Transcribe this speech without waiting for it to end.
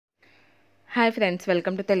Hi friends,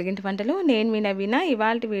 welcome to తెలుగింటి వంటలు. నేను మీ నవీన.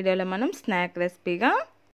 ఇవాల్టి వీడియోలో మనం స్నాక్ రెసిపీగా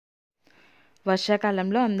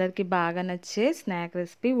వర్షాకాలంలో అందరికీ బాగా నచ్చే స్నాక్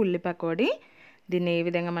రెసిపీ ఉల్లి పకోడీ. దీన్ని ఏ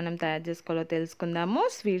విధంగా మనం తయారు చేసుకోవాలో తెలుసుకుందాము.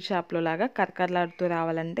 స్వీట్ షాప్లో లాగా కరకరలాడుతూ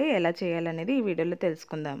రావాలంటే ఎలా చేయాలనేది ఈ వీడియోలో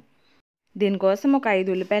తెలుసుకుందాం. దీనికోసం ఒక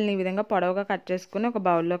 5 ఉల్లిపాయలను ఈ విధంగా పొడవుగా కట్ చేసుకుని ఒక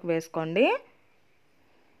బౌల్లోకి వేసుకోండి.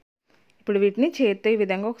 ఇప్పుడు వీటిని చేత్తో ఈ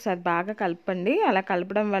విధంగా ఒకసారి బాగా కలపండి. అలా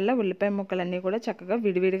కలపడం వల్ల ఉల్లిపాయ ముక్కలన్నీ కూడా చక్కగా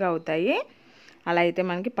విడివిడిగా అవుతాయి. అలా అయితే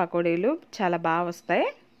మనకి పకోడీలు చాలా బాగా వస్తాయి.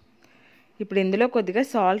 ఇప్పుడు ఇందులో కొద్దిగా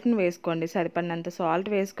సాల్ట్ని వేసుకోండి. సరిపడినంత సాల్ట్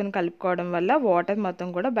వేసుకొని కలుపుకోవడం వల్ల వాటర్ మొత్తం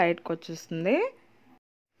కూడా బయటకు వచ్చేస్తుంది.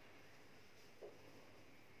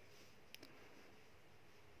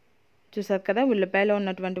 చూసారు కదా, ఉల్లిపాయలో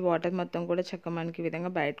ఉన్నటువంటి వాటర్ మొత్తం కూడా చక్కగా మనకి ఈ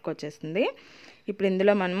విధంగా బయటకు వచ్చేస్తుంది. ఇప్పుడు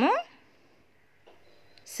ఇందులో మనము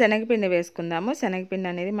శనగపిండి వేసుకుందాము. శనగపిండి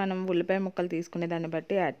అనేది మనం ఉల్లిపాయ ముక్కలు తీసుకునే దాన్ని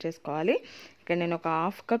బట్టి యాడ్ చేసుకోవాలి. ఇక్కడ నేను ఒక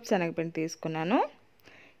 1/2 కప్ శనగపిండి తీసుకున్నాను.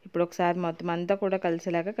 ఇప్పుడు ఒకసారి మొత్తం అంతా కూడా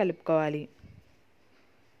కలిసేలాగా కలుపుకోవాలి.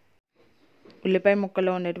 ఉల్లిపాయ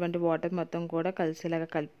ముక్కలో ఉండేటువంటి వాటర్ మొత్తం కూడా కలిసేలాగా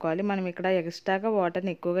కలుపుకోవాలి. మనం ఇక్కడ ఎక్స్ట్రాగా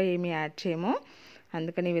వాటర్ని ఎక్కువగా ఏమీ యాడ్ చేయము,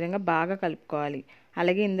 అందుకని ఈ విధంగా బాగా కలుపుకోవాలి.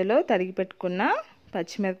 అలాగే ఇందులో తరిగి పెట్టుకున్న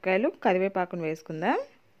పచ్చిమిరపకాయలు, కరివేపాకును వేసుకుందాం.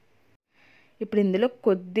 ఇప్పుడు ఇందులో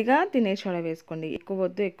కొద్దిగా తినే సోడా వేసుకోండి. ఎక్కువ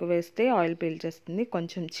వద్దు, ఎక్కువ వేస్తే ఆయిల్ పీల్చేస్తుంది.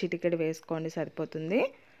 కొంచెం చిటికెడు వేసుకోండి, సరిపోతుంది.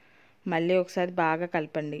 మళ్ళీ ఒకసారి బాగా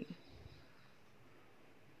కలపండి.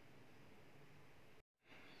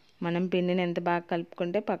 మనం పిండిని ఎంత బాగా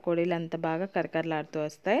కలుపుకుంటే పకోడీలు అంత బాగా కరకరలాడుతూ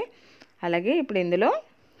వస్తాయి. అలాగే ఇప్పుడు ఇందులో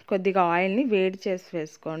కొద్దిగా ఆయిల్ని వేడి చేసి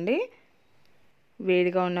వేసుకోండి.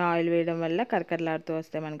 వేడిగా ఉన్న ఆయిల్ వేయడం వల్ల కరకరలాడుతూ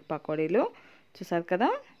వస్తాయి మనకి పకోడీలు. చూసారు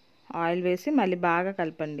కదా, ఆయిల్ వేసి మళ్ళీ బాగా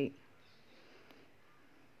కలపండి.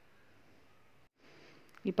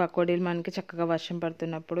 ఈ పకోడీలు మనకి చక్కగా వర్షం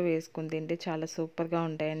పడుతున్నప్పుడు వేసుకుని తింటే చాలా సూపర్గా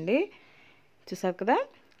ఉంటాయండి. చూసారు కదా,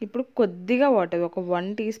 ఇప్పుడు కొద్దిగా వాటర్, ఒక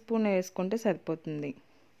 1 టీ స్పూన్ వేసుకుంటే సరిపోతుంది.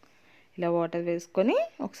 ఇలా వాటర్ వేసుకొని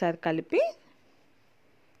ఒకసారి కలిపి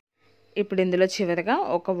ఇప్పుడు ఇందులో చివరిగా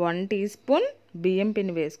ఒక 1 టీ స్పూన్ బియ్యం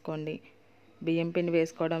పిండి వేసుకోండి. బియ్యం పిండి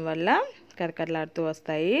వేసుకోవడం వల్ల కరకరలాడుతూ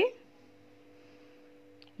వస్తాయి.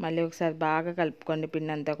 మళ్ళీ ఒకసారి బాగా కలుపుకోండి,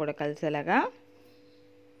 పిండి అంతా కూడా కలిసేలాగా.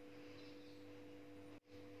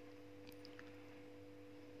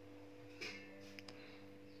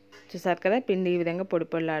 చూసారు కదా, పిండి ఈ విధంగా పొడి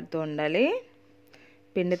పొడిలాడుతూ ఉండాలి.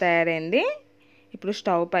 పిండి తయారైంది. ఇప్పుడు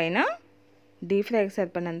స్టవ్ పైన డీప్ ఫ్రైకి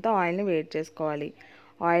సరిపడినంత ఆయిల్ని వేడి చేసుకోవాలి.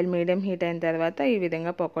 ఆయిల్ మీడియం హీట్ అయిన తర్వాత ఈ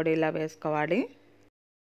విధంగా పకోడీలా వేసుకోవాలి.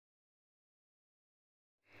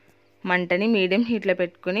 మంటని మీడియం హీట్లో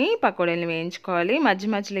పెట్టుకుని పకోడీలను వేయించుకోవాలి.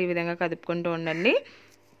 మధ్య మధ్యలో ఈ విధంగా కదుపుకుంటూ ఉండండి.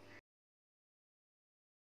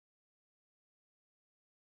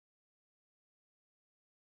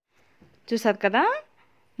 చూసారు కదా,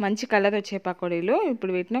 మంచి కలర్ వచ్చే పకోడీలు.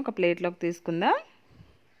 ఇప్పుడు వీటిని ఒక ప్లేట్లోకి తీసుకుందాం.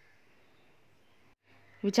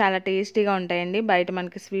 ఇవి చాలా టేస్టీగా ఉంటాయండి. బయట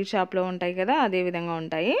మనకి స్వీట్ షాప్లో ఉంటాయి కదా, అదే విధంగా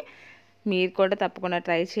ఉంటాయి. మీరు కూడా తప్పకుండా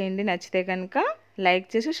ట్రై చేయండి. నచ్చితే కనుక లైక్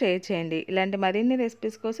చేసి షేర్ చేయండి. ఇలాంటి మరిన్ని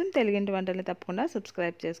రెసిపీస్ కోసం తెలుగింటి వంటలు తప్పకుండా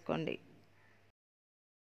సబ్స్క్రైబ్ చేసుకోండి.